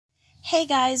Hey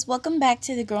guys, welcome back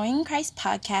to the Growing in Christ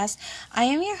podcast. I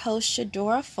am your host,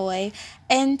 Shadora Foy,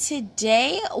 and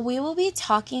today we will be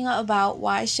talking about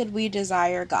why should we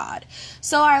desire God.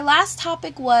 So our last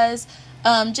topic was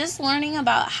just learning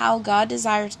about how God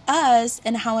desires us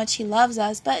and how much He loves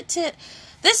us. But to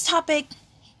this topic,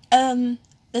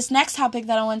 this next topic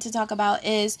that I want to talk about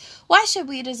is why should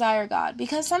we desire God?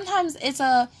 Because sometimes it's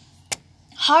a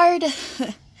hard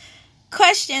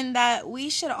question that we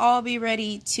should all be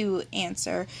ready to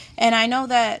answer. And I know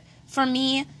that for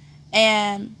me,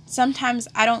 and sometimes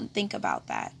I don't think about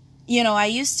that. I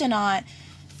used to not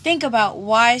think about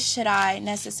why should I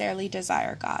necessarily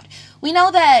desire God. We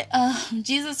know that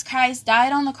Jesus Christ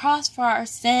died on the cross for our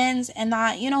sins, and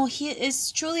that, He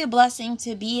is truly a blessing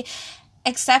to be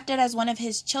accepted as one of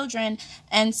His children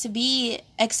and to be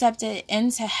accepted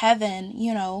into heaven,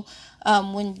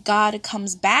 when God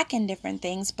comes back and different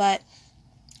things. But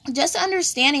just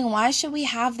understanding why should we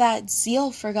have that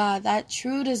zeal for God, that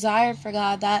true desire for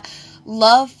God, that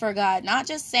love for God, not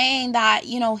just saying that,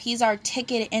 He's our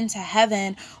ticket into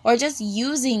heaven or just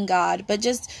using God, but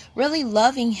just really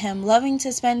loving Him, loving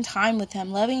to spend time with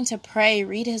Him, loving to pray,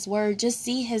 read His word, just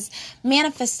see His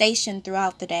manifestation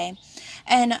throughout the day.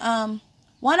 And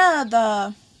one of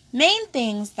the main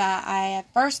things that I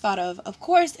at first thought of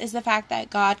course, is the fact that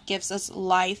God gives us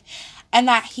life and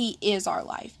that He is our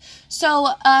life.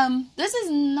 So this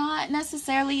is not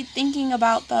necessarily thinking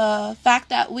about the fact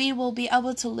that we will be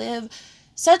able to live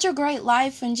such a great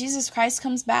life when Jesus Christ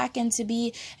comes back and to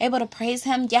be able to praise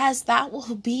Him. Yes,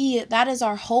 that is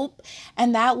our hope,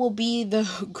 and that will be the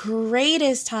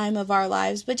greatest time of our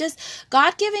lives. But just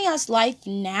God giving us life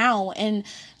now, and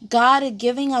God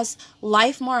giving us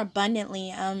life more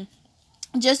abundantly.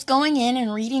 Just going in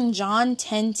and reading John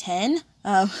 10:10.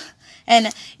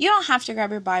 And you don't have to grab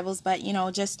your Bibles, but,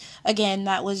 just, again,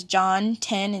 that was John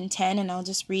 10:10, and I'll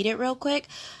just read it real quick,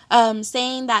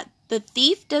 saying that the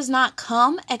thief does not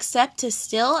come except to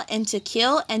steal and to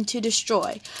kill and to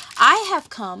destroy. I have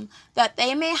come that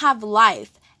they may have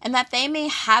life and that they may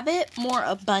have it more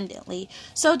abundantly.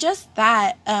 So just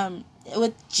that,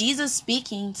 with Jesus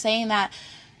speaking, saying that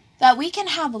we can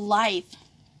have life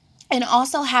and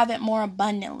also have it more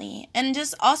abundantly. And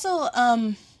just also,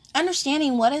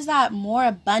 understanding what is that more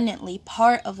abundantly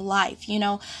part of life,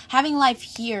 having life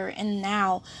here and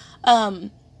now,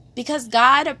 because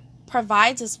God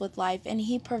provides us with life, and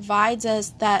He provides us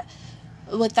that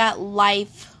with that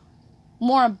life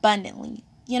more abundantly,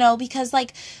 because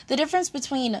like the difference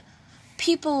between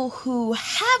people who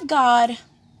have God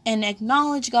and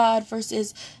acknowledge God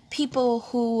versus people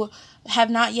who have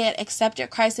not yet accepted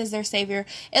Christ as their Savior,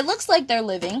 it looks like they're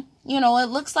living, it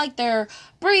looks like they're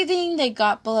breathing, they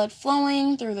got blood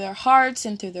flowing through their hearts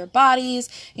and through their bodies,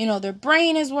 their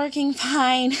brain is working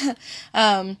fine,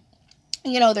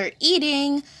 they're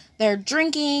eating, they're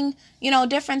drinking,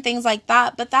 different things like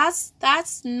that, but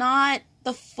that's not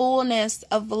the fullness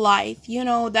of life,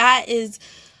 that is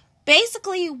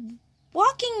basically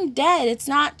walking dead. It's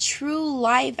not true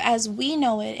life as we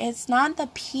know it. It's not the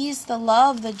peace, the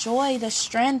love, the joy, the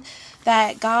strength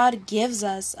that God gives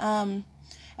us. And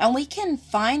we can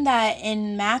find that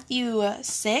in Matthew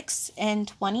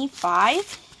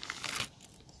 6:25.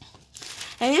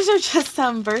 And these are just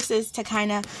some verses to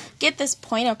kind of get this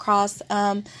point across.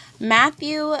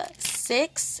 Matthew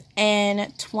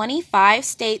 6:25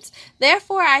 states,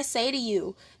 "Therefore I say to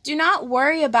you, do not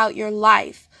worry about your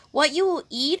life, what you will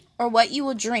eat or what you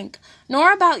will drink,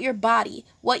 nor about your body,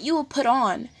 what you will put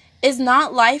on. Is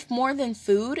not life more than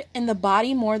food, and the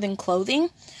body more than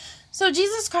clothing?" So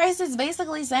Jesus Christ is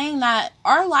basically saying that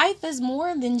our life is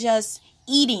more than just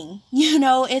eating,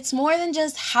 it's more than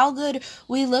just how good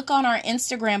we look on our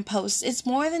Instagram posts. It's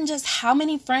more than just how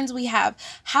many friends we have,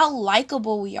 how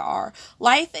likable we are.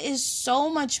 Life is so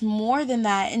much more than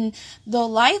that. And the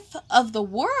life of the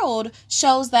world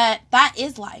shows that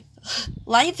is life.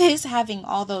 Life is having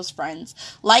all those friends.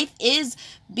 Life is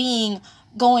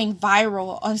going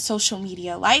viral on social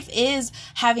media. Life is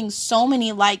having so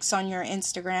many likes on your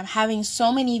Instagram, having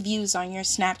so many views on your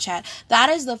Snapchat. That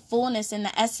is the fullness and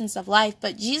the essence of life.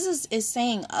 But Jesus is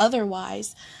saying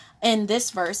otherwise in this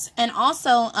verse. And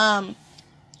also,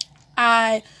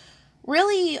 I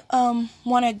really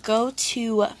want to go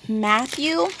to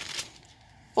Matthew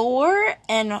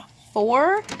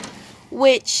 4:4,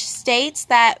 which states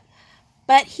that,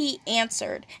 "But He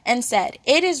answered and said,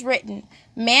 it is written,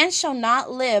 man shall not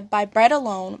live by bread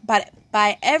alone, but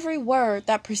by every word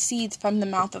that proceeds from the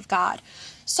mouth of God."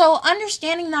 So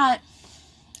understanding that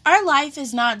our life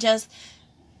is not just,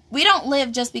 we don't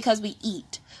live just because we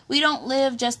eat. We don't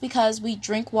live just because we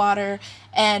drink water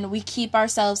and we keep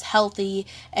ourselves healthy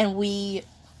and we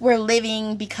we're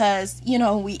living because,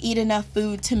 we eat enough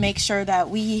food to make sure that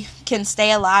we can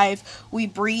stay alive. We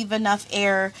breathe enough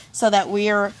air so that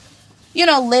we're,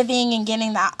 living and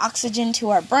getting that oxygen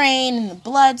to our brain and the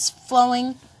blood's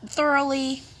flowing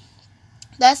thoroughly.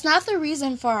 That's not the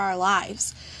reason for our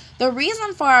lives. The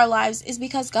reason for our lives is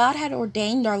because God had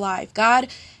ordained our life. God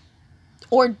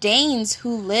ordains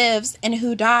who lives and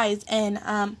who dies.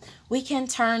 And we can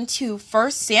turn to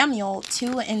 1 Samuel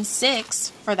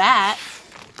 2:6 for that.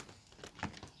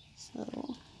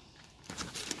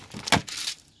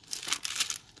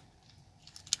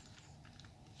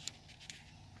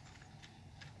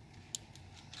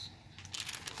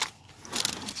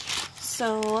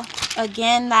 So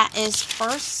again, that is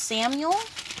 1 Samuel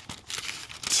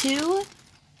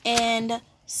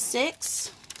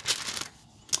 2:6,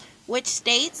 which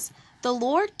states, "The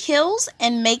Lord kills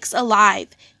and makes alive.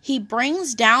 He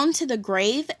brings down to the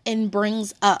grave and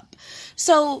brings up."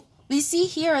 So we see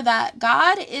here that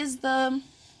God is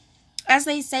as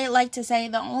they like to say,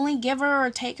 the only giver or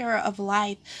taker of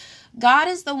life. God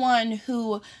is the one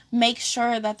who makes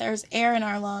sure that there's air in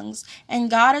our lungs. And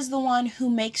God is the one who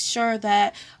makes sure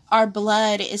that our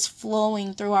blood is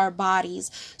flowing through our bodies.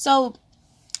 So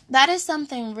that is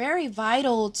something very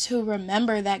vital to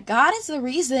remember, that God is the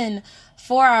reason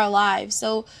for our lives.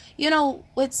 So,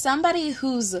 with somebody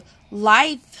whose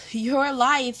life, your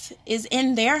life is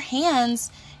in their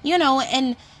hands,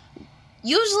 and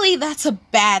usually that's a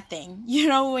bad thing.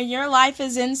 When your life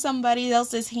is in somebody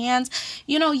else's hands,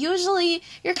 usually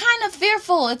you're kind of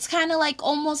fearful. It's kind of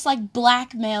almost like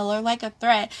blackmail or like a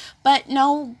threat. But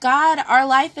no, our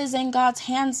life is in God's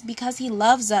hands because He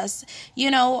loves us,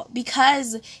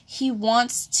 because He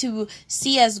wants to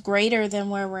see us greater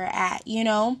than where we're at,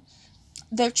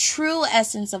 the true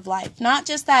essence of life, not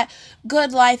just that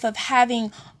good life of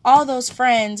having all those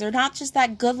friends, or not just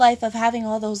that good life of having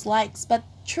all those likes, but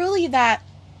truly that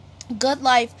good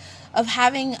life of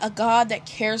having a God that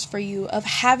cares for you, of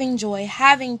having joy,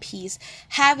 having peace,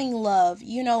 having love,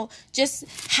 just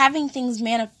having things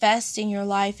manifest in your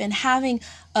life and having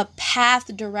a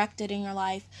path directed in your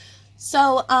life.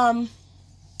 So,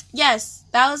 yes,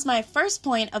 that was my first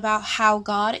point about how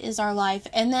God is our life.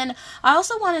 And then I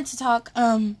also wanted to talk,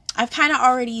 I've kind of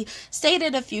already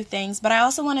stated a few things, but I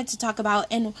also wanted to talk about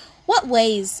in what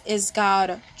ways is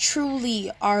God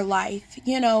truly our life,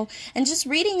 and just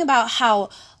reading about how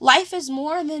life is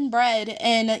more than bread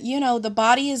and, the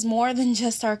body is more than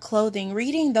just our clothing,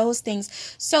 reading those things.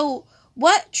 So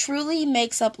what truly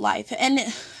makes up life?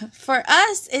 And for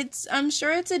us, I'm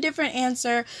sure it's a different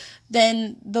answer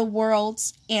than the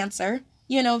world's answer,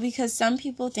 because some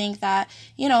people think that,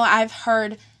 I've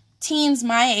heard teens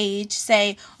my age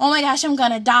say, "Oh my gosh, I'm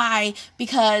gonna die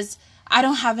because I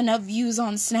don't have enough views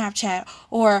on Snapchat,"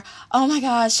 or, "Oh my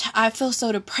gosh, I feel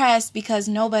so depressed because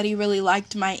nobody really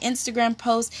liked my Instagram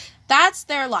post." That's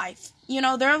their life.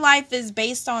 Their life is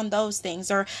based on those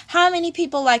things, or how many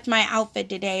people liked my outfit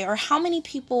today, or how many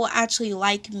people actually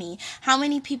like me, how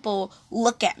many people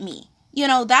look at me.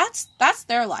 That's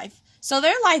their life. So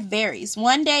their life varies.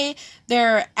 One day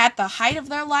they're at the height of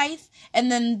their life,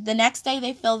 and then the next day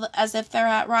they feel as if they're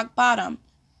at rock bottom.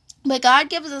 But God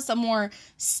gives us a more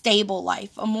stable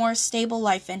life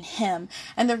in Him.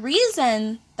 And the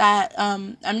reason that,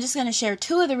 I'm just going to share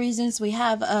two of the reasons. We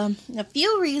have a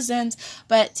few reasons,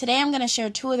 but today I'm going to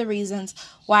share two of the reasons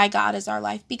why God is our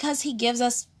life. Because He gives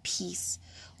us peace.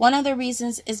 One of the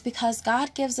reasons is because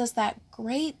God gives us that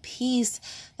great peace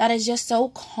that is just so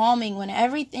calming when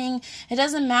it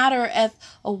doesn't matter if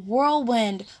a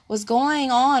whirlwind was going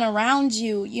on around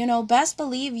you, best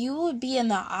believe you would be in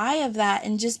the eye of that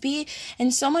and just be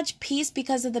in so much peace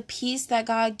because of the peace that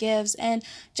God gives. And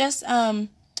just,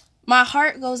 my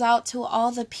heart goes out to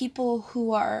all the people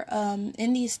who are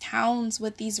in these towns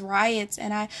with these riots,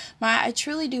 and I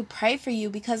truly do pray for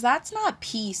you, because that's not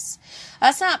peace.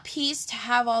 That's not peace to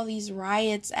have all these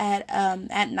riots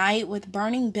at night with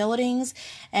burning buildings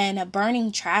and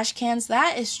burning trash cans.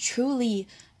 That is truly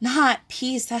not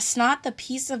peace. That's not the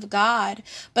peace of God.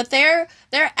 But they're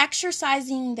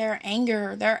exercising their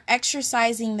anger, they're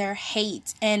exercising their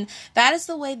hate, and that is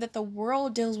the way that the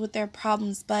world deals with their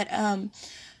problems. But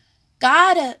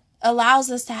God allows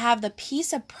us to have the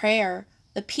peace of prayer,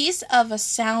 the peace of a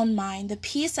sound mind, the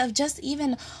peace of just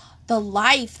even the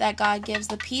life that God gives,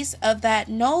 the peace of that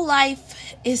no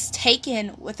life is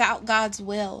taken without God's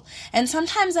will. And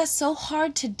sometimes that's so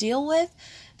hard to deal with,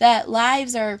 that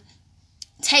lives are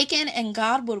taken and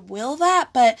God would will that.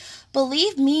 But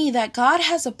believe me that God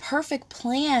has a perfect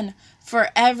plan for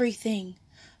everything.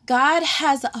 God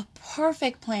has a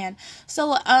perfect plan.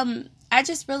 So I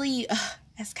just really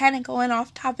That's kind of going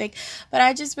off topic, but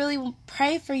I just really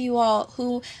pray for you all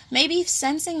who may be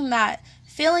sensing that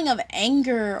feeling of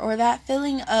anger or that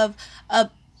feeling of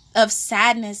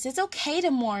sadness. It's okay to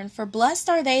mourn, for blessed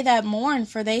are they that mourn,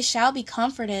 for they shall be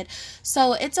comforted.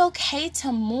 So it's okay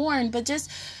to mourn, but just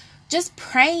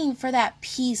praying for that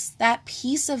peace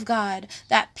of God,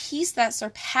 that peace that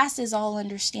surpasses all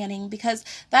understanding, because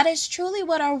that is truly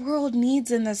what our world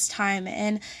needs in this time.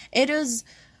 And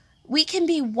we can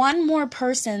be one more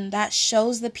person that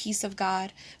shows the peace of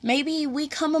God. Maybe we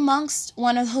come amongst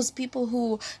one of those people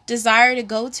who desire to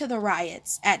go to the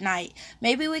riots at night.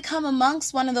 Maybe we come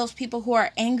amongst one of those people who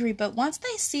are angry, but once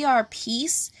they see our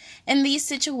peace in these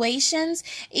situations,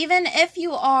 even if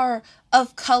you are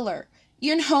of color,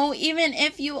 even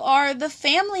if you are the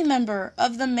family member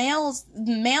of the male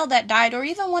that died, or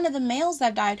even one of the males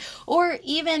that died, or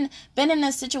even been in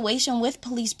a situation with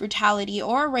police brutality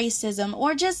or racism,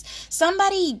 or just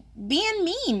somebody being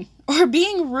mean or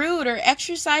being rude or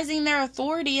exercising their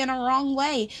authority in a wrong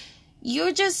way,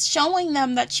 you're just showing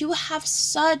them that you have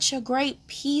such a great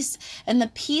peace, and the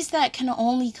peace that can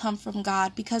only come from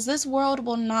God, because this world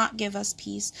will not give us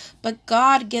peace, but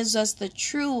God gives us the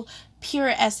true pure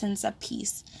essence of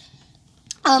peace.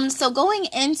 So going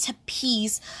into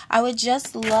peace, I would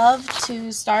just love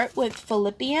to start with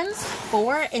Philippians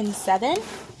 4:7.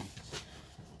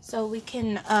 So we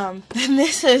can,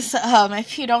 this is,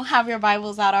 if you don't have your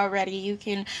Bibles out already, you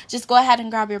can just go ahead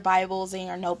and grab your Bibles and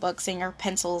your notebooks and your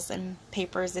pencils and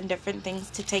papers and different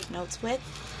things to take notes with.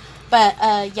 But,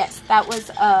 yes, that was,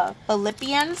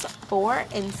 Philippians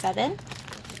 4:7.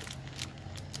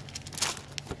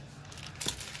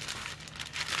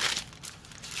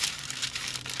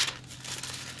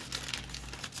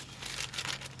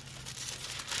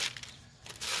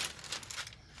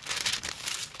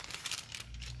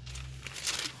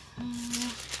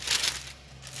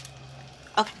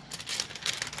 Okay,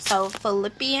 so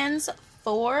Philippians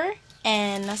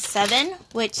 4:7,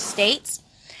 which states,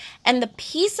 "And the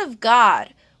peace of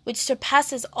God, which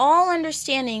surpasses all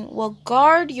understanding, will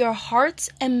guard your hearts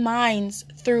and minds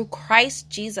through Christ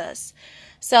Jesus."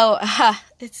 So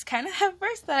it's kind of that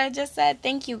verse that I just said,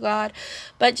 thank you, God.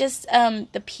 But just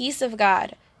the peace of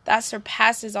God that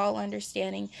surpasses all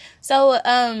understanding. So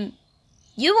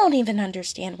you won't even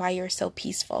understand why you're so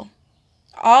peaceful.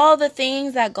 All the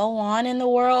things that go on in the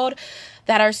world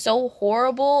that are so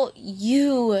horrible,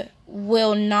 you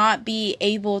will not be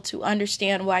able to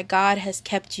understand why God has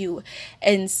kept you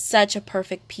in such a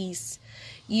perfect peace.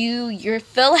 You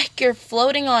feel like you're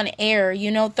floating on air,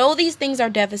 though these things are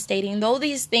devastating, though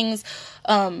these things,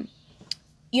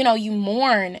 you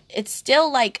mourn, it's still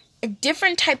like a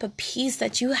different type of peace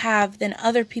that you have than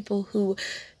other people who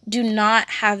do not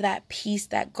have that peace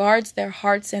that guards their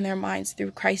hearts and their minds through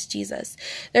Christ Jesus.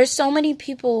 There's so many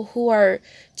people who are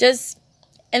just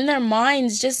in their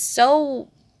minds just so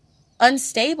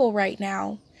unstable right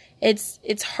now.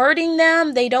 It's hurting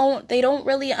them. They don't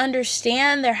really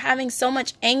understand. They're having so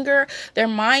much anger. Their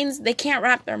minds, they can't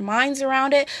wrap their minds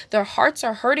around it. Their hearts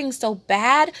are hurting so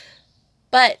bad.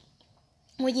 But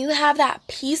when you have that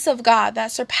peace of God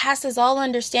that surpasses all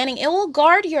understanding, it will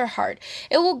guard your heart.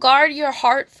 It will guard your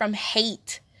heart from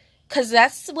hate. Because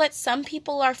that's what some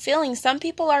people are feeling. Some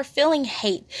people are feeling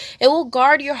hate. It will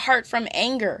guard your heart from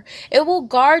anger. It will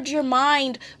guard your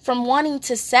mind from wanting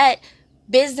to set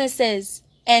businesses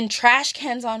and trash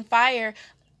cans on fire,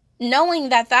 knowing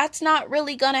that that's not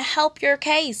really going to help your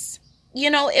case.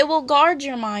 It will guard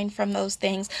your mind from those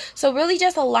things. So really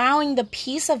just allowing the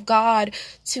peace of God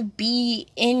to be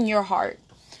in your heart.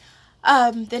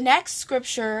 The next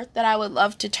scripture that I would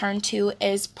love to turn to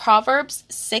is Proverbs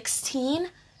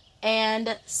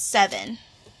 16:7.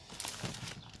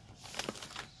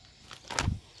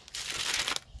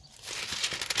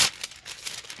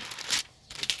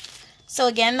 So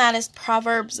again, that is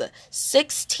Proverbs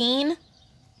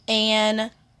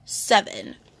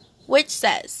 16:7, which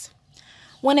says,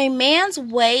 "When a man's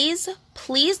ways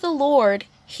please the Lord,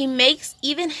 he makes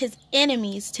even his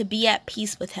enemies to be at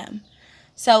peace with him."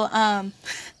 So,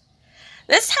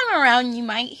 this time around, you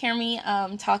might hear me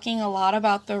talking a lot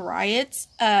about the riots.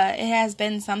 It has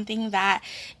been something that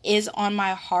is on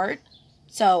my heart.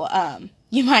 So,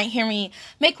 you might hear me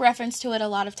make reference to it a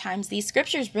lot of times. These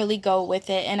scriptures really go with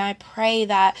it, and I pray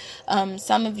that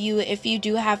some of you, if you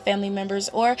do have family members,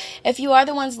 or if you are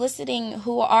the ones listening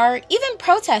who are even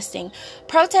protesting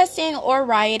or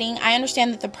rioting. I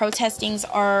understand that the protestings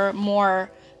are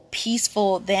more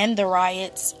peaceful than the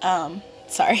riots.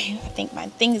 Sorry, I think my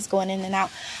thing is going in and out.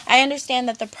 I understand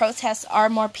that the protests are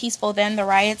more peaceful than the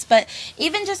riots, but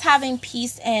even just having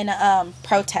peace in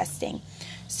protesting.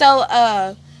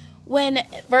 So, when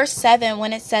verse 7,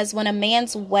 when it says, when a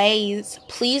man's ways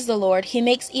please the Lord, he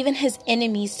makes even his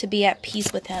enemies to be at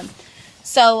peace with him.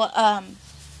 So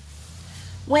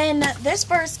when this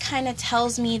verse kind of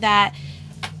tells me that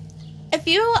if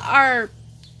you are,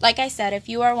 like I said, if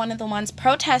you are one of the ones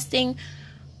protesting,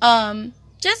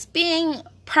 just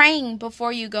praying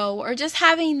before you go, or just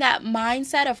having that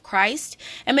mindset of Christ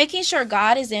and making sure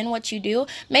God is in what you do.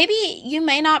 Maybe you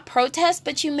may not protest,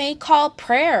 but you may call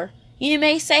prayer. You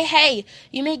may say, hey,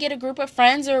 you may get a group of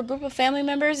friends or a group of family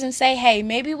members and say, hey,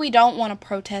 maybe we don't want to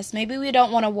protest. Maybe we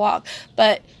don't want to walk,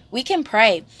 but we can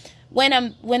pray. When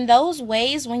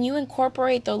you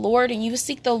incorporate the Lord and you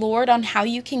seek the Lord on how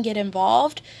you can get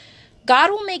involved, God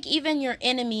will make even your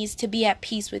enemies to be at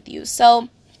peace with you. So,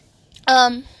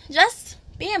 just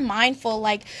being mindful.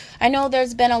 Like, I know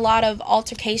there's been a lot of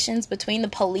altercations between the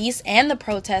police and the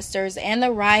protesters and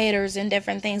the rioters and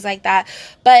different things like that.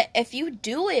 But if you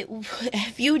do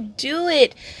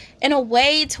it in a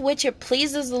way to which it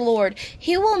pleases the Lord,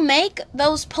 He will make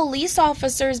those police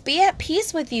officers be at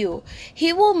peace with you.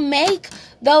 He will make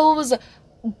those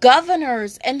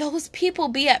governors and those people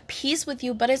be at peace with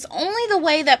you, but it's only the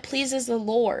way that pleases the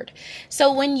Lord.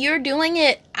 So when you're doing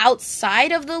it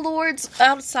outside of the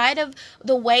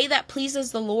way that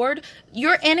pleases the Lord,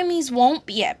 your enemies won't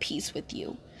be at peace with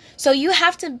you. So you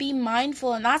have to be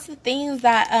mindful, and that's the things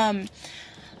that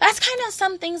that's kind of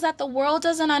some things that the world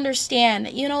doesn't understand.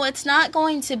 It's not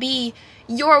going to be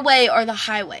your way or the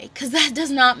highway, because that does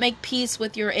not make peace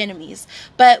with your enemies.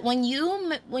 But when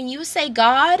you say,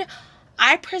 God,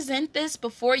 I present this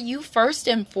before you first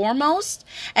and foremost,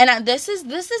 and this is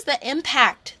the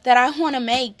impact that I want to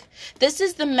make. This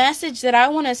is the message that I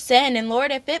want to send. And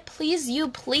Lord, if it please you,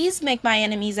 please make my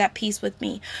enemies at peace with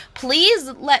me.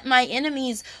 Please let my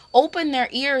enemies open their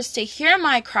ears to hear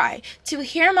my cry, to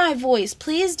hear my voice.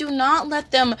 Please do not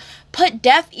let them put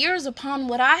deaf ears upon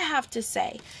what I have to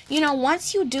say.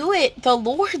 Once you do it the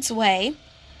Lord's way,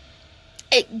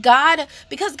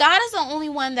 because God is the only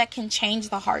one that can change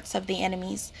the hearts of the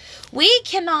enemies. We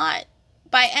cannot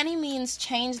by any means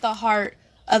change the heart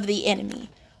of the enemy,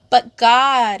 but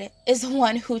God is the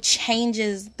one who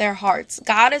changes their hearts.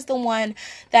 God is the one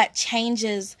that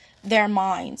changes their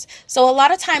minds. So a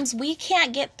lot of times we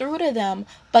can't get through to them,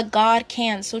 but God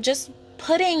can. So just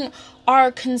putting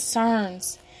our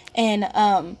concerns in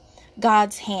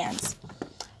God's hands.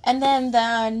 And then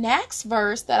the next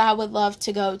verse that I would love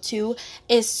to go to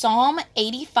is Psalm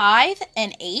 85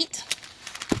 and 8.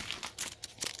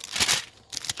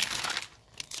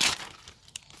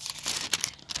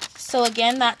 So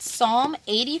again, that's Psalm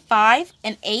 85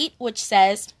 and 8, which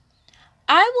says,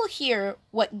 I will hear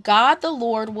what God the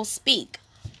Lord will speak,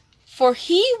 for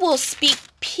He will speak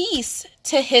peace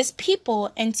to His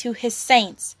people and to His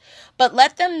saints, but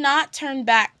let them not turn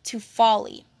back to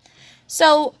folly.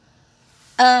 So,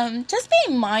 just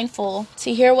being mindful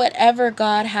to hear whatever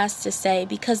God has to say,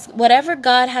 because whatever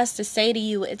God has to say to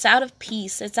you, it's out of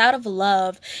peace, it's out of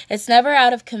love, it's never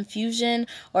out of confusion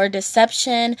or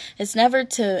deception, it's never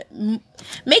to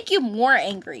make you more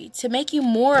angry, to make you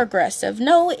more aggressive.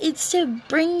 No, it's to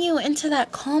bring you into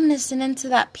that calmness and into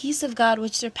that peace of God,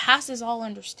 which surpasses all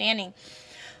understanding.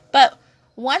 But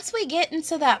once we get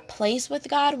into that place with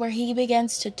God where He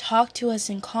begins to talk to us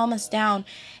and calm us down,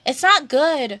 it's not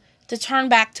good to turn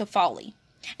back to folly.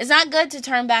 It's not good to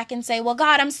turn back and say, well,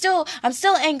 God, I'm still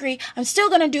angry. I'm still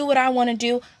going to do what I want to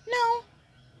do. No,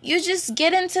 you just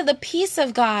get into the peace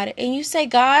of God and you say,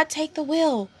 God, take the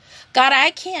wheel. God,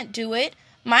 I can't do it.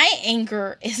 My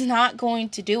anger is not going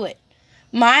to do it.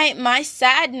 My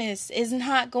sadness is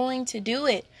not going to do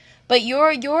it. But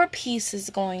your peace is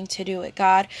going to do it,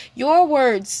 God. Your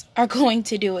words are going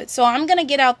to do it. So I'm going to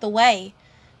get out the way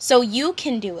so you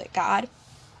can do it, God.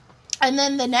 And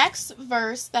then the next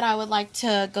verse that I would like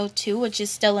to go to, which is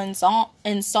still in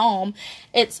Psalm,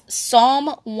 it's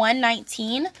Psalm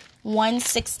 119,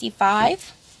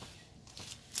 165.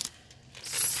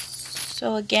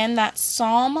 So again, that's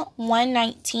Psalm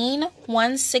 119,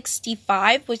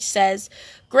 165, which says,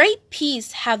 great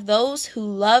peace have those who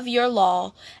love your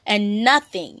law, and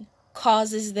nothing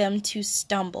causes them to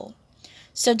stumble.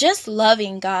 So just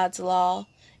loving God's law,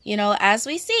 as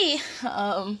we see,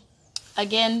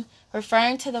 again,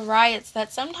 referring to the riots,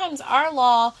 that sometimes our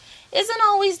law isn't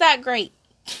always that great,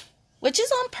 which is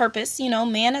on purpose.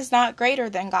 Man is not greater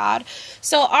than God.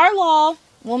 So our law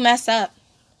will mess up.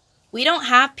 We don't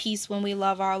have peace when we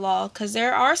love our law, because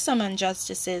there are some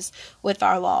injustices with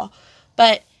our law.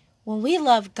 But when we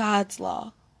love God's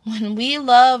law, when we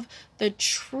love the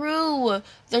true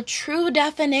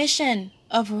definition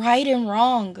of right and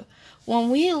wrong, when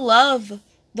we love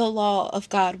the law of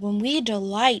God, when we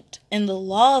delight in the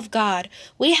law of God,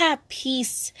 we have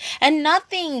peace, and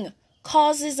nothing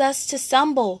causes us to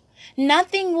stumble.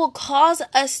 Nothing will cause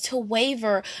us to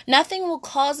waver. Nothing will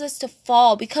cause us to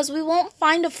fall, because we won't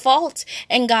find a fault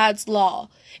in God's law.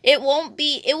 It will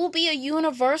be a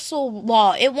universal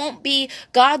law. It won't be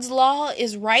God's law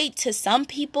is right to some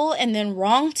people and then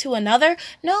wrong to another.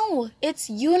 No, it's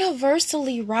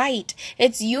universally right.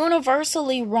 It's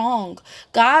universally wrong.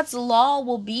 God's law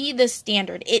will be the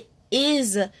standard. It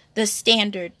is the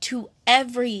standard to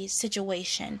every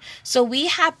situation. So we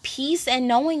have peace in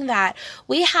knowing that.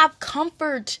 We have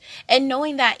comfort in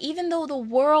knowing that even though the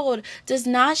world does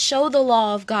not show the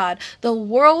law of God, the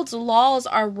world's laws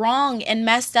are wrong and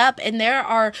messed up, and there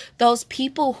are those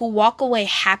people who walk away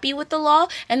happy with the law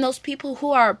and those people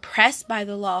who are oppressed by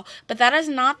the law. But that is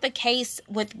not the case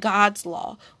with God's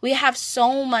law. We have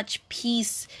so much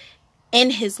peace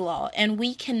in His law, and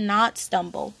we cannot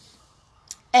stumble.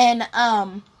 And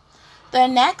the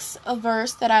next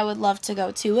verse that I would love to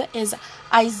go to is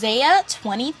Isaiah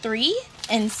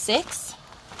 23:6.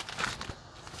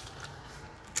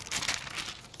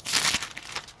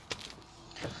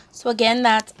 So again,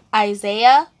 that's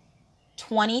Isaiah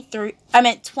 26:3.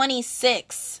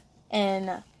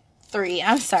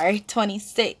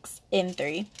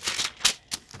 26:3,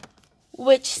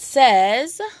 which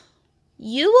says,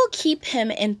 "You will keep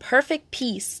him in perfect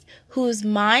peace, whose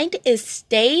mind is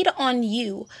stayed on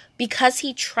you, because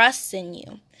he trusts in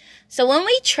you." So when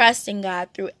we trust in God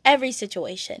through every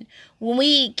situation, when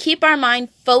we keep our mind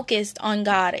focused on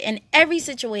God in every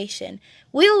situation,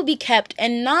 we will be kept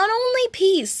in not only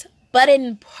peace, but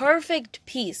in perfect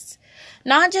peace.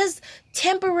 Not just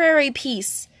temporary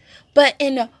peace, but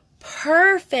in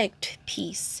perfect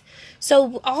peace.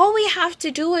 So all we have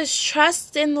to do is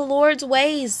trust in the Lord's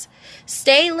ways.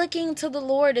 Stay looking to the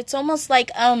Lord. It's almost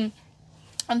like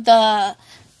the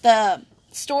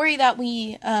story that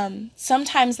we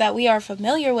sometimes that we are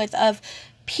familiar with of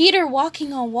Peter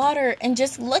walking on water and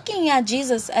just looking at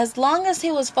Jesus. As long as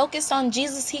he was focused on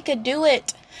Jesus, he could do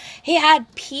it. He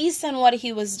had peace in what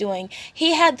he was doing.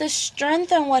 He had the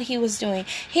strength in what he was doing.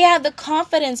 He had the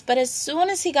confidence, but as soon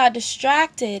as he got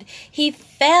distracted, he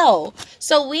fell.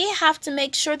 So we have to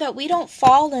make sure that we don't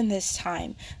fall in this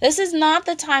time. This is not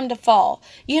the time to fall.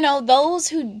 Those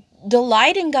who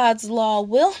delight in God's law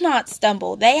will not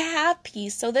stumble. They have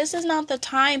peace. So this is not the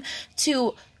time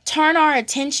to turn our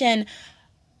attention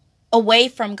away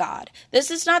from God. This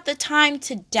is not the time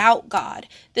to doubt God.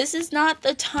 This is not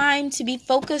the time to be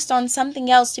focused on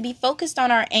something else, to be focused on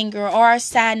our anger or our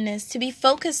sadness, to be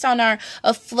focused on our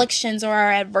afflictions or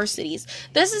our adversities.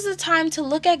 This is the time to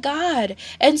look at God,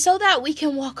 and so that we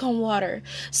can walk on water,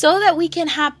 so that we can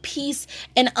have peace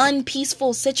in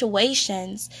unpeaceful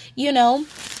situations,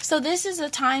 So this is a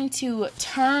time to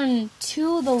turn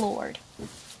to the Lord.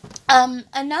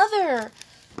 Another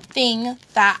thing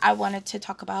that I wanted to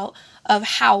talk about of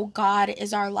how God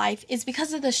is our life is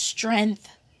because of the strength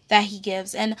that he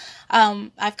gives. And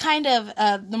I've kind of,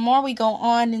 the more we go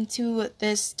on into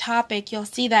this topic, you'll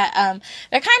see that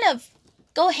they're kind of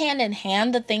go hand in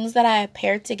hand, the things that I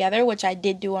paired together, which I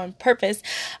did do on purpose.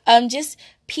 Just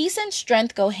peace and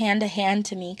strength go hand to hand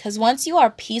to me, because once you are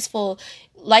peaceful,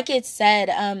 like it said,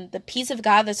 the peace of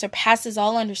God that surpasses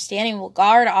all understanding will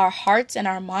guard our hearts and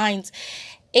our minds.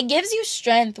 It gives you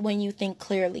strength when you think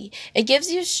clearly. It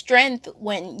gives you strength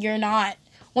when you're not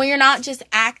just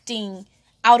acting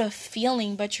out of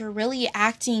feeling, but you're really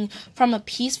acting from a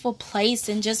peaceful place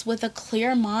and just with a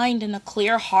clear mind and a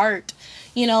clear heart.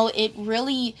 It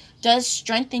really does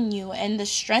strengthen you, and the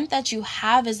strength that you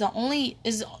have is the only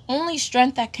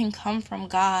strength that can come from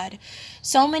God.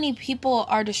 So many people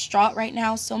are distraught right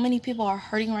now. So many people are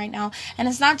hurting right now, and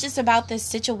it's not just about this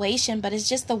situation, but it's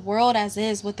just the world as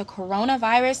is with the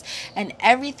coronavirus and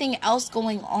everything else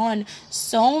going on.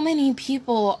 So many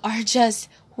people are just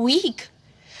weak.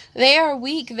 They are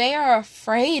weak. They are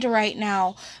afraid right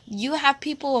now. You have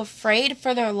people afraid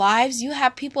for their lives. You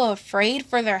have people afraid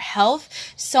for their health.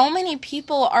 So many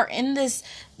people are in this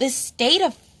state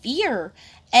of fear,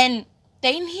 and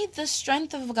they need the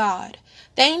strength of God.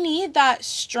 They need that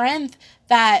strength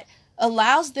that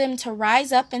allows them to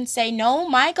rise up and say, no,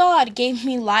 my God gave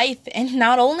me life. And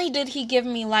not only did he give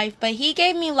me life, but he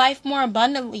gave me life more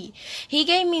abundantly. He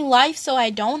gave me life so I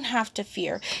don't have to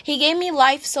fear. He gave me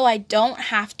life so I don't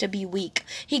have to be weak.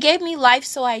 He gave me life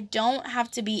so I don't have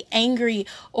to be angry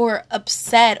or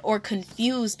upset or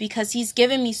confused, because he's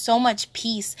given me so much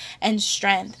peace and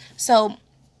strength. So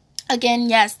again,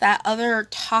 yes, that other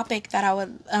topic that I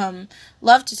would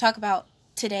love to talk about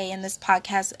today in this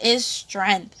podcast is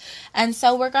strength. And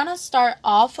so we're going to start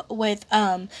off with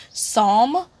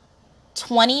Psalm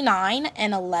 29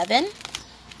 and 11.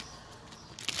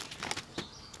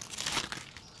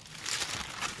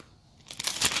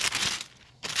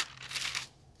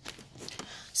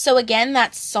 So again,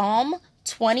 that's Psalm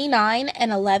 29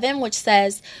 and 11, which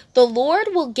says, "The Lord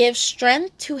will give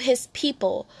strength to his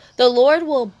people. The Lord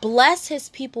will bless his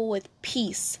people with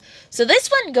peace." So this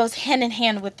one goes hand in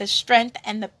hand with the strength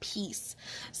and the peace.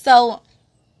 So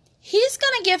he's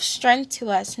going to give strength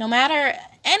to us no matter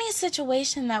any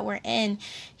situation that we're in.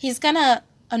 He's going to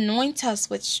anoint us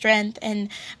with strength and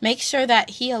make sure that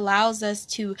he allows us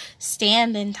to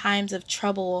stand in times of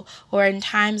trouble or in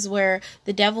times where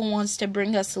the devil wants to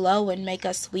bring us low and make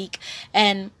us weak.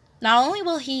 And not only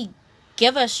will he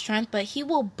give us strength, but he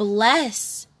will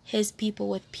bless his people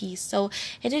with peace. So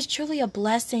it is truly a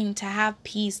blessing to have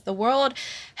peace. The world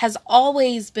has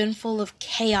always been full of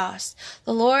chaos.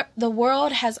 The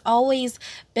world has always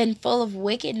been full of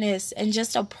wickedness and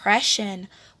just oppression.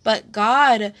 But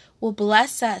God will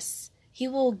bless us. He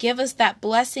will give us that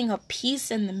blessing of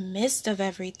peace in the midst of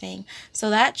everything.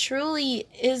 So that truly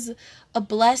is a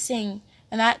blessing,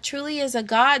 and that truly is a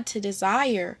God to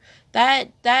desire.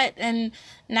 And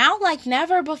now like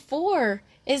never before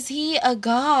is he a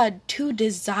God to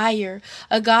desire,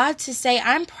 a God to say,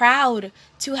 I'm proud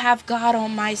to have God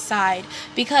on my side,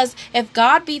 because if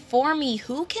God be for me,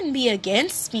 who can be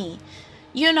against me?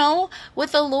 You know,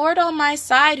 with the Lord on my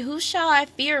side, who shall I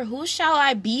fear? Who shall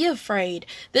I be afraid?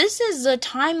 This is a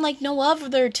time like no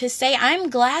other to say, I'm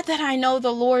glad that I know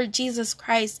the Lord Jesus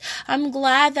Christ. I'm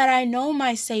glad that I know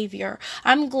my Savior.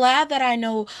 I'm glad that I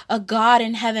know a God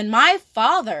in heaven, my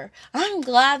Father. I'm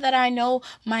glad that I know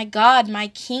my God, my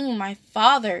King, my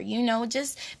Father. You know,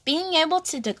 just being able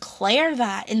to declare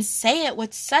that and say it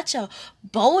with such a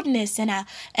boldness and a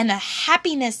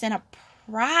happiness and a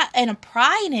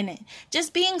pride in it.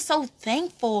 Just being so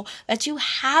thankful that you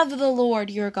have the Lord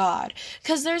your God.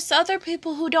 Because there's other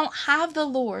people who don't have the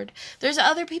Lord. There's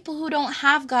other people who don't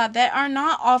have God, that are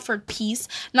not offered peace,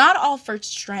 not offered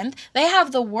strength. They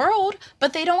have the world,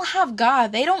 but they don't have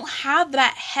God. They don't have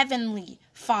that heavenly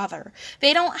Father.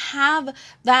 They don't have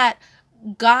that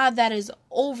God that is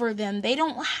over them. They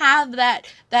don't have that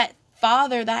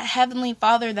Father, that heavenly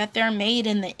Father that they're made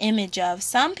in the image of.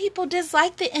 Some people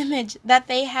dislike the image that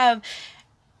they have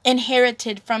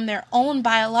inherited from their own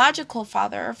biological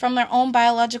father or from their own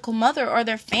biological mother or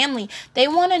their family. They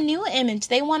want a new image.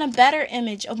 They want a better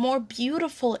image, a more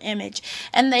beautiful image.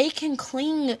 And they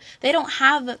don't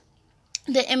have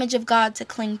the image of God to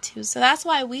cling to. So that's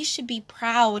why we should be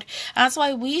proud. That's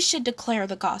why we should declare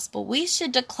the gospel. We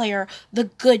should declare the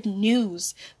good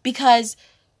news, because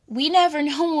we never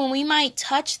know when we might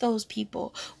touch those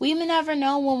people. We never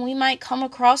know when we might come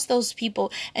across those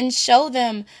people and show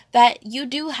them that you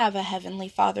do have a heavenly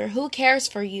Father who cares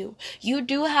for you. You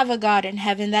do have a God in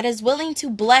heaven that is willing to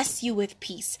bless you with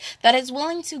peace, that is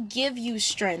willing to give you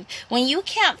strength. When you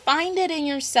can't find it in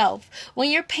yourself, when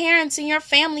your parents and your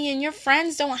family and your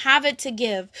friends don't have it to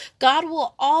give, God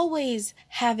will always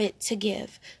have it to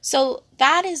give. So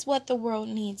that is what the world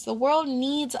needs. The world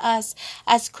needs us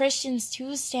as Christians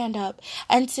to stand up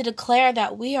and to declare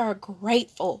that we are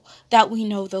grateful that we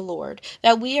know the Lord,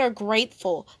 that we are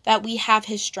grateful that we have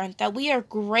his strength, that we are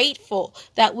grateful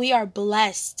that we are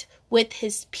blessed with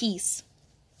his peace.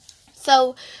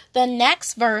 So the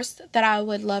next verse that I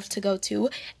would love to go to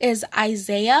is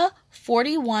Isaiah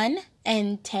 41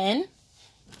 and 10.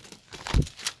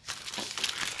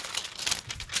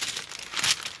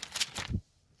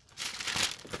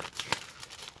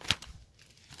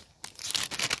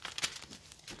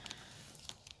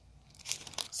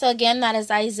 So again, that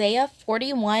is Isaiah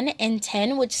 41 and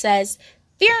 10, which says,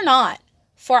 "Fear not,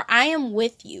 for I am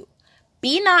with you.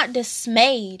 Be not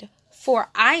dismayed,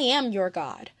 for I am your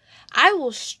God. I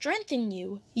will strengthen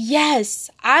you.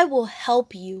 Yes, I will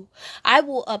help you. I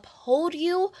will uphold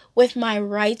you with my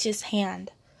righteous hand."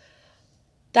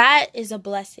 That is a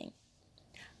blessing.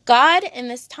 God, in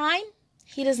this time,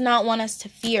 he does not want us to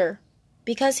fear,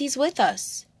 because he's with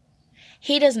us.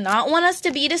 He does not want us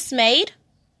to be dismayed,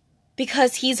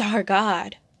 because he's our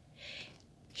God.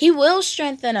 He will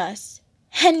strengthen us.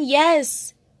 And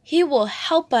yes, he will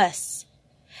help us.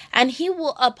 And he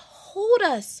will uphold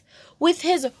us with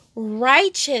his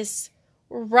righteous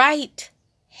right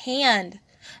hand.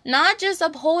 Not just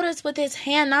uphold us with his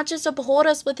hand, not just uphold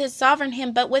us with his sovereign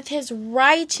hand, but with his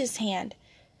righteous hand.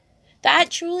 That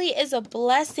truly is a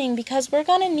blessing, because we're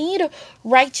going to need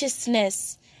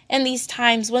righteousness in these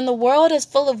times when the world is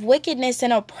full of wickedness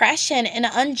and oppression and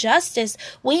injustice.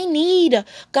 We need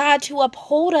God to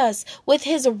uphold us with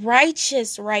his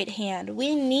righteous right hand.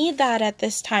 We need that at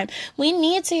this time. We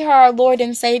need to hear our Lord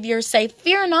and Savior say,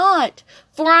 "Fear not,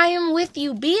 for I am with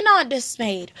you. Be not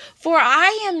dismayed, for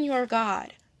I am your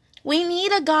God." We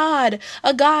need a God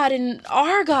and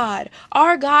our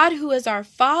God who is our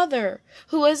Father,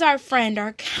 who is our friend,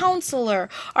 our counselor,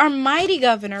 our mighty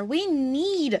governor. We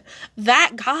need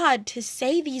that God to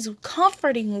say these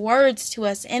comforting words to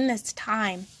us in this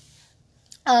time.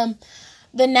 The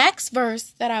next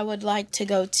verse that I would like to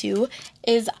go to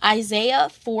is Isaiah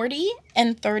 40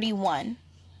 and 31.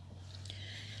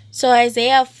 So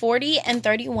Isaiah 40 and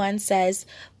 31 says,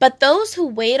 "But those who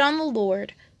wait on the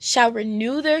Lord shall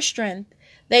renew their strength.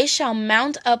 They shall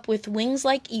mount up with wings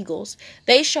like eagles.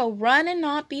 They shall run and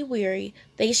not be weary.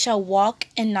 They shall walk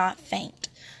and not faint."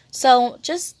 So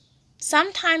just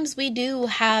sometimes we do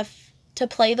have to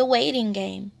play the waiting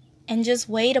game and just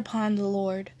wait upon the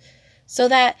Lord so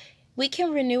that we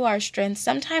can renew our strength.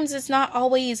 Sometimes it's not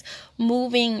always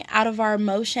moving out of our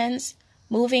emotions,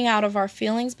 moving out of our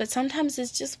feelings, but sometimes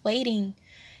it's just waiting.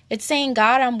 It's saying,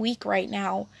 "God, I'm weak right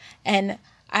now, and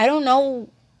I don't know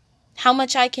how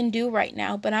much I can do right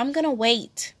now, but I'm going to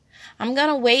wait. I'm going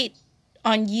to wait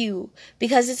on you,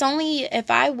 because it's only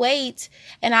if I wait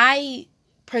and I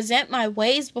present my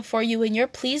ways before you and you're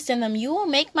pleased in them, you will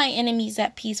make my enemies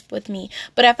at peace with me.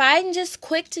 But if I'm just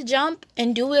quick to jump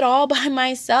and do it all by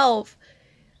myself,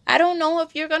 I don't know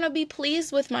if you're going to be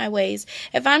pleased with my ways.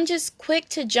 If I'm just quick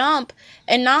to jump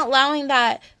and not allowing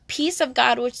that peace of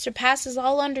God, which surpasses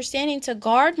all understanding, to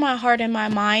guard my heart and my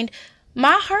mind,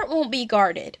 my heart won't be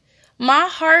guarded. My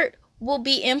heart will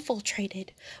be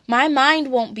infiltrated. My mind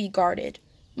won't be guarded.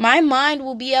 My mind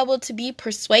will be able to be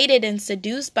persuaded and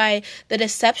seduced by the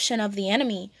deception of the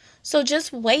enemy. So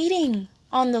just waiting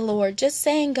on the Lord, just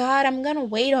saying, "God, I'm going to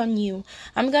wait on you.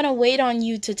 I'm going to wait on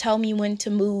you to tell me when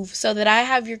to move so that I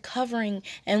have your covering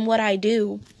in what I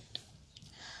do."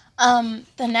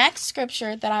 The next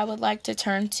scripture that I would like to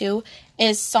turn to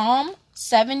is Psalm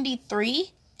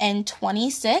 73 and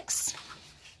 26.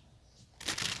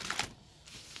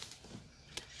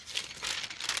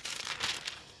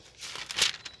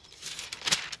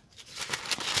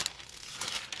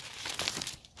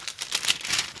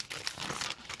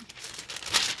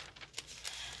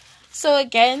 So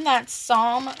again, that's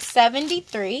Psalm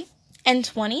 73 and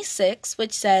 26,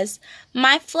 which says,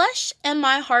 "My flesh and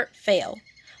my heart fail,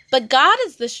 but God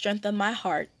is the strength of my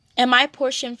heart and my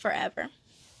portion forever."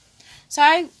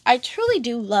 So I truly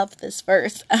do love this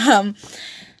verse,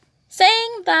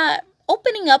 saying that,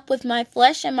 opening up with "my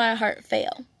flesh and my heart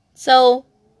fail." So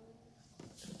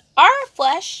our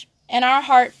flesh and our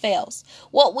heart fails.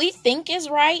 What we think is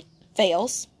right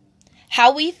fails. How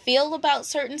we feel about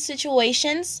certain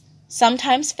situations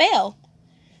sometimes fail.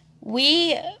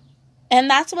 And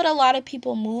that's what a lot of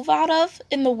people move out of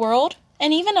in the world.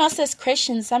 And even us as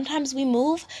Christians, sometimes we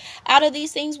move out of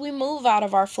these things. We move out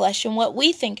of our flesh and what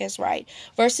we think is right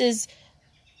versus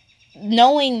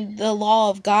knowing the law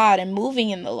of God and moving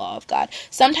in the law of God.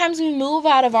 Sometimes we move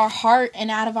out of our heart and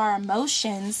out of our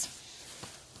emotions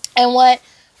and what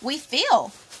we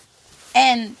feel.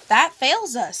 And that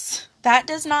fails us. That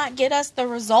does not get us the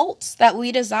results that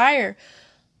we desire.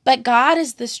 But God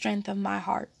is the strength of my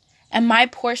heart and my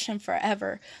portion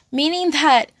forever. Meaning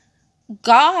that,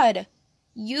 God,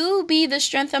 you be the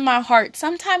strength of my heart.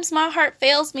 Sometimes my heart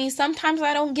fails me. Sometimes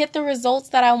I don't get the results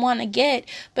that I want to get.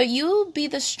 But you be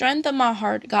the strength of my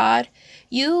heart, God.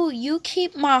 You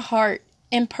keep my heart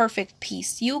in perfect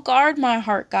peace. You guard my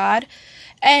heart, God.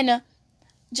 And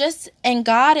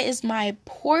God is my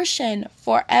portion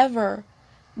forever.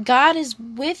 God is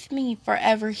with me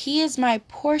forever. He is my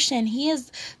portion. He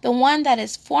is the one that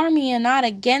is for me and not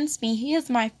against me. He is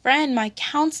my friend, my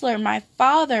counselor, my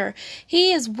Father.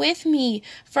 He is with me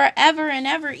forever and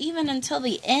ever, even until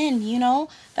the end,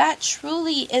 That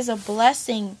truly is a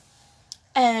blessing.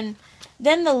 And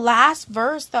then the last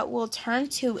verse that we'll turn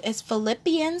to is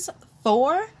Philippians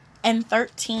 4 and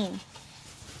 13.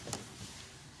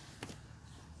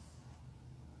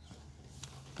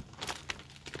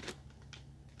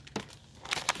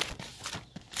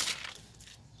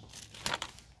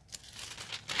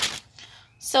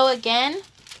 So again,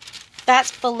 that's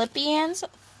Philippians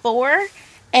 4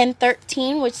 and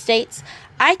 13, which states,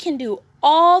 "I can do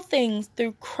all things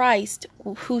through Christ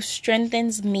who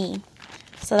strengthens me."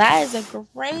 So that is a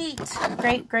great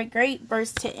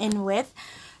verse to end with,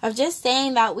 of just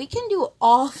saying that we can do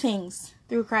all things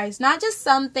through Christ. Not just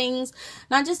some things,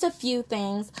 not just a few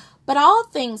things, but all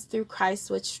things through Christ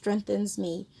which strengthens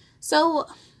me. So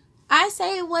I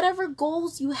say whatever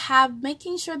goals you have,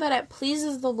 making sure that it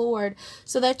pleases the Lord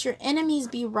so that your enemies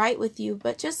be right with you.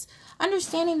 But just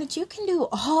understanding that you can do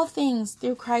all things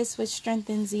through Christ which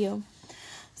strengthens you.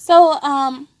 So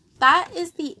that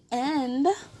is the end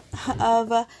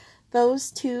of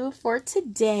those two for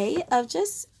today, of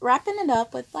just wrapping it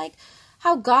up with like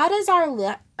how God is our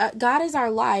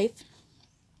life,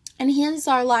 and He is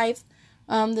our life.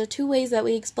 The two ways that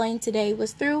we explained today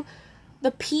was through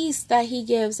the peace that He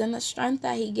gives and the strength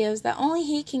that He gives that only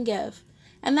He can give.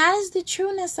 And that is the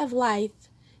trueness of life.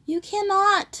 You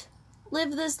cannot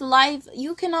live this life.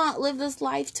 You cannot live this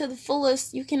life to the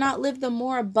fullest. You cannot live the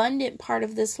more abundant part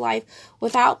of this life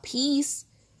without peace,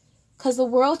 because the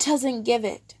world doesn't give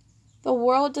it. The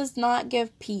world does not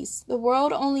give peace. The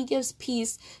world only gives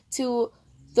peace to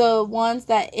the ones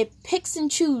that it picks and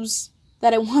chooses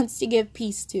that it wants to give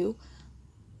peace to.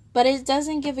 But it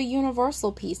doesn't give a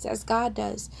universal peace as God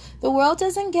does. The world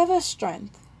doesn't give us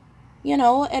strength. You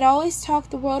know,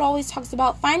 the world always talks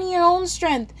about finding your own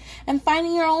strength and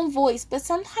finding your own voice. But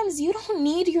sometimes you don't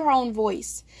need your own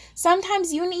voice.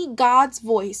 Sometimes you need God's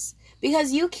voice,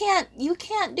 because you can't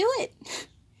do it.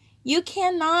 You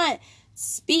cannot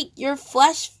speak. Your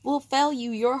flesh will fail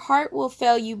you. Your heart will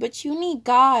fail you. But you need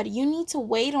God. You need to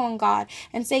wait on God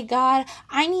and say, God,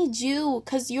 I need you,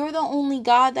 because you're the only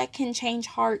God that can change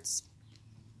hearts.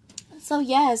 So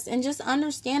yes, and just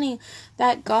understanding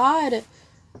that God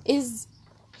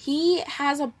He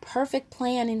has a perfect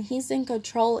plan and He's in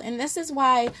control. And this is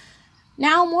why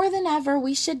now more than ever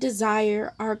we should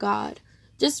desire our God.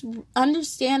 Just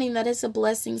understanding that it's a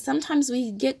blessing. Sometimes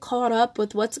we get caught up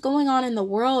with what's going on in the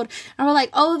world and we're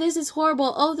like, oh, this is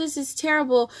horrible. Oh, this is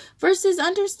terrible. Versus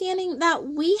understanding that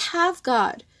we have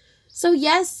God. So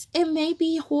yes, it may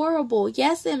be horrible.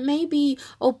 Yes, it may be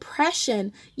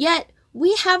oppression. Yet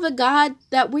we have a God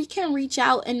that we can reach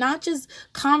out and not just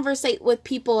conversate with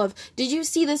people of, did you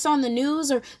see this on the news,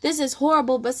 or this is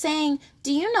horrible, but saying,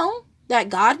 do you know that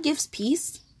God gives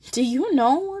peace? Do you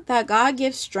know that God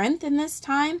gives strength in this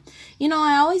time? You know,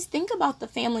 I always think about the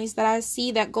families that I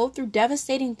see that go through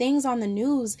devastating things on the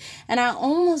news, and I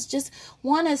almost just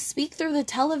want to speak through the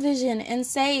television and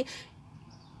say,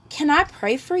 can I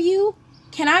pray for you?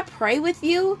 Can I pray with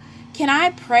you? Can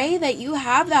I pray that you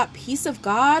have that peace of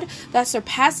God that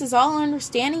surpasses all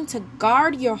understanding to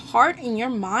guard your heart and your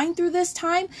mind through this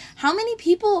time? So many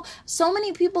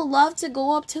people love to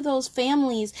go up to those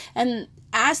families and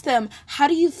ask them, how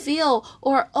do you feel?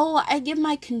 Or, oh, I give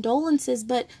my condolences.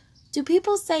 But do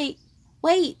people say,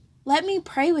 wait, let me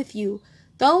pray with you?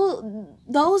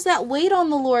 Those that wait on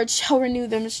the Lord shall renew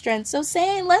their strength. So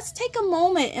saying, let's take a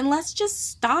moment and let's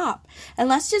just stop and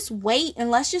let's just wait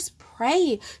and let's just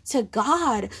pray to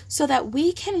God so that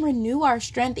we can renew our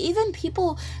strength. Even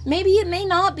people, maybe it may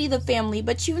not be the family,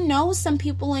 but you know some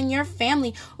people in your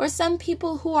family or some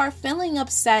people who are feeling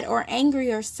upset or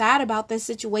angry or sad about this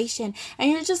situation.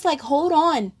 And you're just like, hold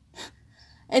on.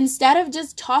 Instead of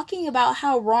just talking about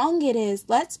how wrong it is,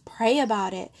 let's pray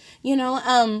about it. You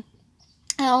know,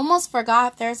 I almost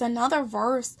forgot there's another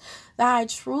verse that I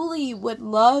truly would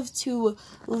love to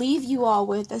leave you all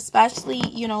with, especially,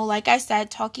 you know, like I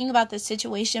said, talking about the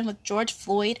situation with George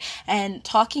Floyd and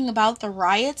talking about the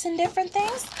riots and different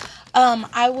things.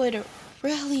 I would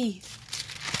really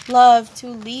love to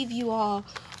leave you all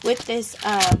with this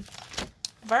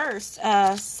verse,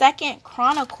 2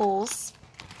 Chronicles,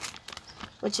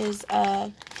 which is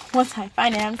once I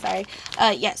find it, I'm sorry.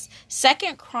 Yes,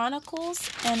 2 Chronicles,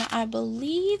 and I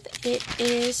believe it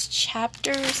is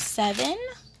chapter 7,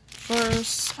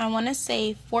 verse, I want to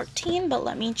say 14, but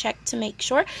let me check to make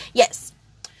sure. Yes.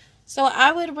 So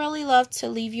I would really love to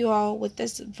leave you all with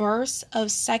this verse of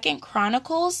 2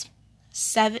 Chronicles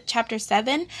 7, chapter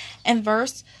 7, and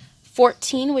verse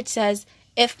 14, which says,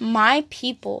 if my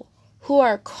people who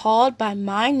are called by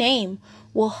my name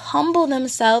will humble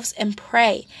themselves and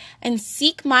pray and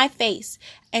seek my face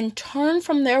and turn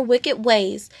from their wicked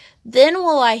ways, then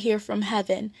will I hear from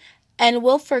heaven and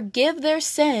will forgive their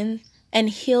sin and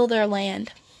heal their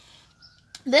land.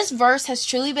 This verse has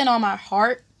truly been on my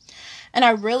heart, and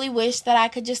I really wish that I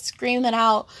could just scream it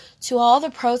out to all the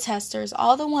protesters,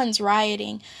 all the ones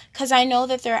rioting, because I know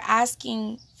that they're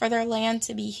asking for their land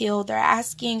to be healed. They're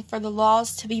asking for the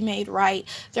laws to be made right.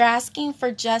 They're asking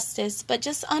for justice, but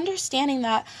just understanding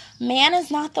that man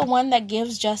is not the one that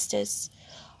gives justice.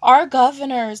 Our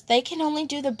governors, they can only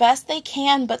do the best they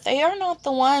can, but they are not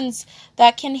the ones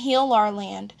that can heal our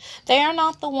land. They are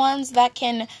not the ones that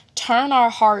can turn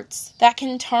our hearts, that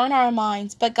can turn our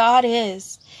minds, but God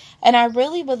is. And I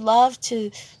really would love to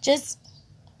just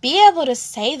be able to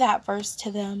say that verse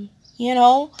to them, you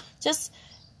know, just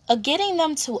getting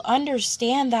them to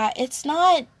understand that it's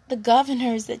not the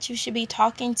governors that you should be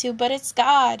talking to, but it's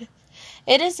God.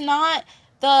 It is not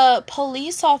the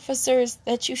police officers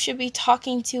that you should be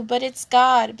talking to, but it's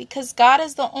God, because God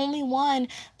is the only one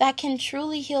that can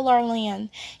truly heal our land.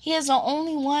 He is the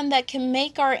only one that can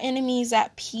make our enemies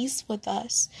at peace with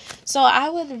us. So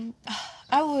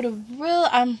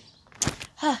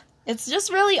it's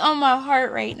just really on my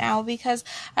heart right now, because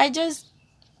I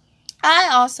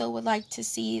also would like to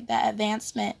see the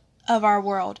advancement of our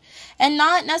world, and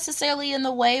not necessarily in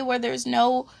the way where there's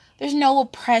no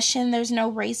oppression, there's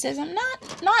no racism,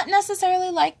 not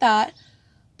necessarily like that,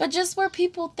 but just where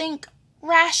people think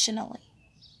rationally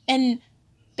and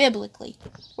biblically,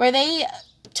 where they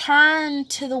turn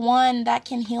to the one that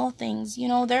can heal things.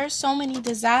 There are so many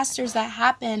disasters that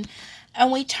happen,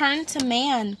 and we turn to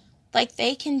man like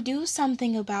they can do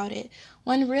something about it,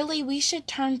 when really we should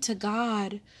turn to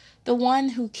God, the one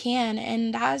who can.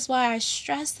 And that's why I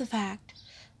stress the fact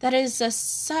that it is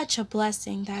such a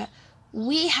blessing that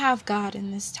we have God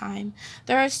in this time.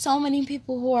 There are so many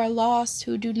people who are lost,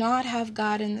 who do not have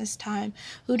God in this time,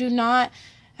 who do not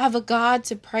have a God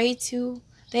to pray to.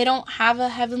 They don't have a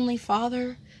heavenly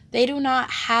Father. They do not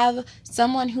have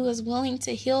someone who is willing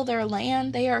to heal their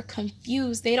land. They are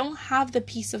confused. They don't have the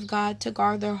peace of God to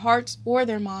guard their hearts or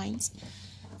their minds.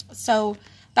 So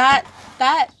that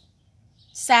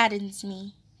saddens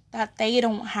me, that they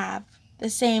don't have the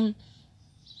same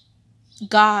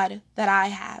God that I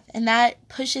have. And that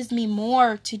pushes me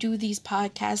more to do these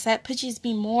podcasts. That pushes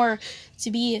me more to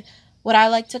be what I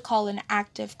like to call an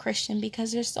active Christian,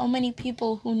 because there's so many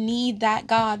people who need that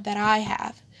God that I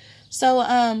have.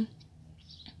 So,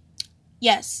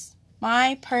 yes,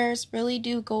 my prayers really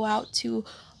do go out to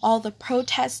all the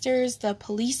protesters, the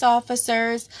police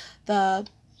officers, the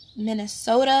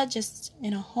Minnesota, just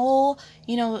in a whole,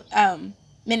 not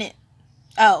Minnesota.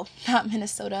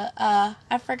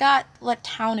 I forgot what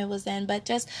town it was in, but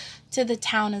just to the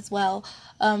town as well.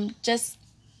 Just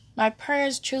my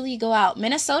prayers truly go out.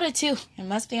 Minnesota too. It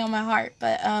must be on my heart,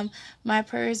 but my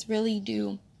prayers really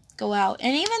do go out.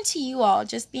 And even to you all,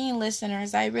 just being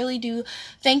listeners, I really do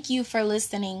thank you for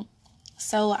listening.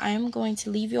 So I'm going to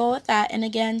leave you all with that. And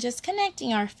again, just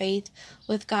connecting our faith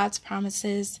with God's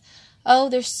promises. Oh,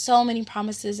 there's so many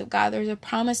promises of God. There's a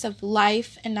promise of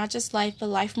life, and not just life, but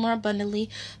life more abundantly.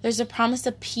 There's a promise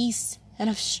of peace and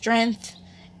of strength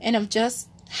and of just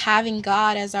having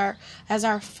God as our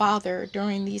Father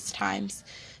during these times.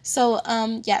 So,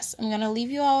 yes, I'm going to leave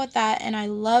you all with that, and I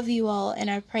love you all, and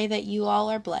I pray that you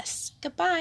all are blessed. Goodbye.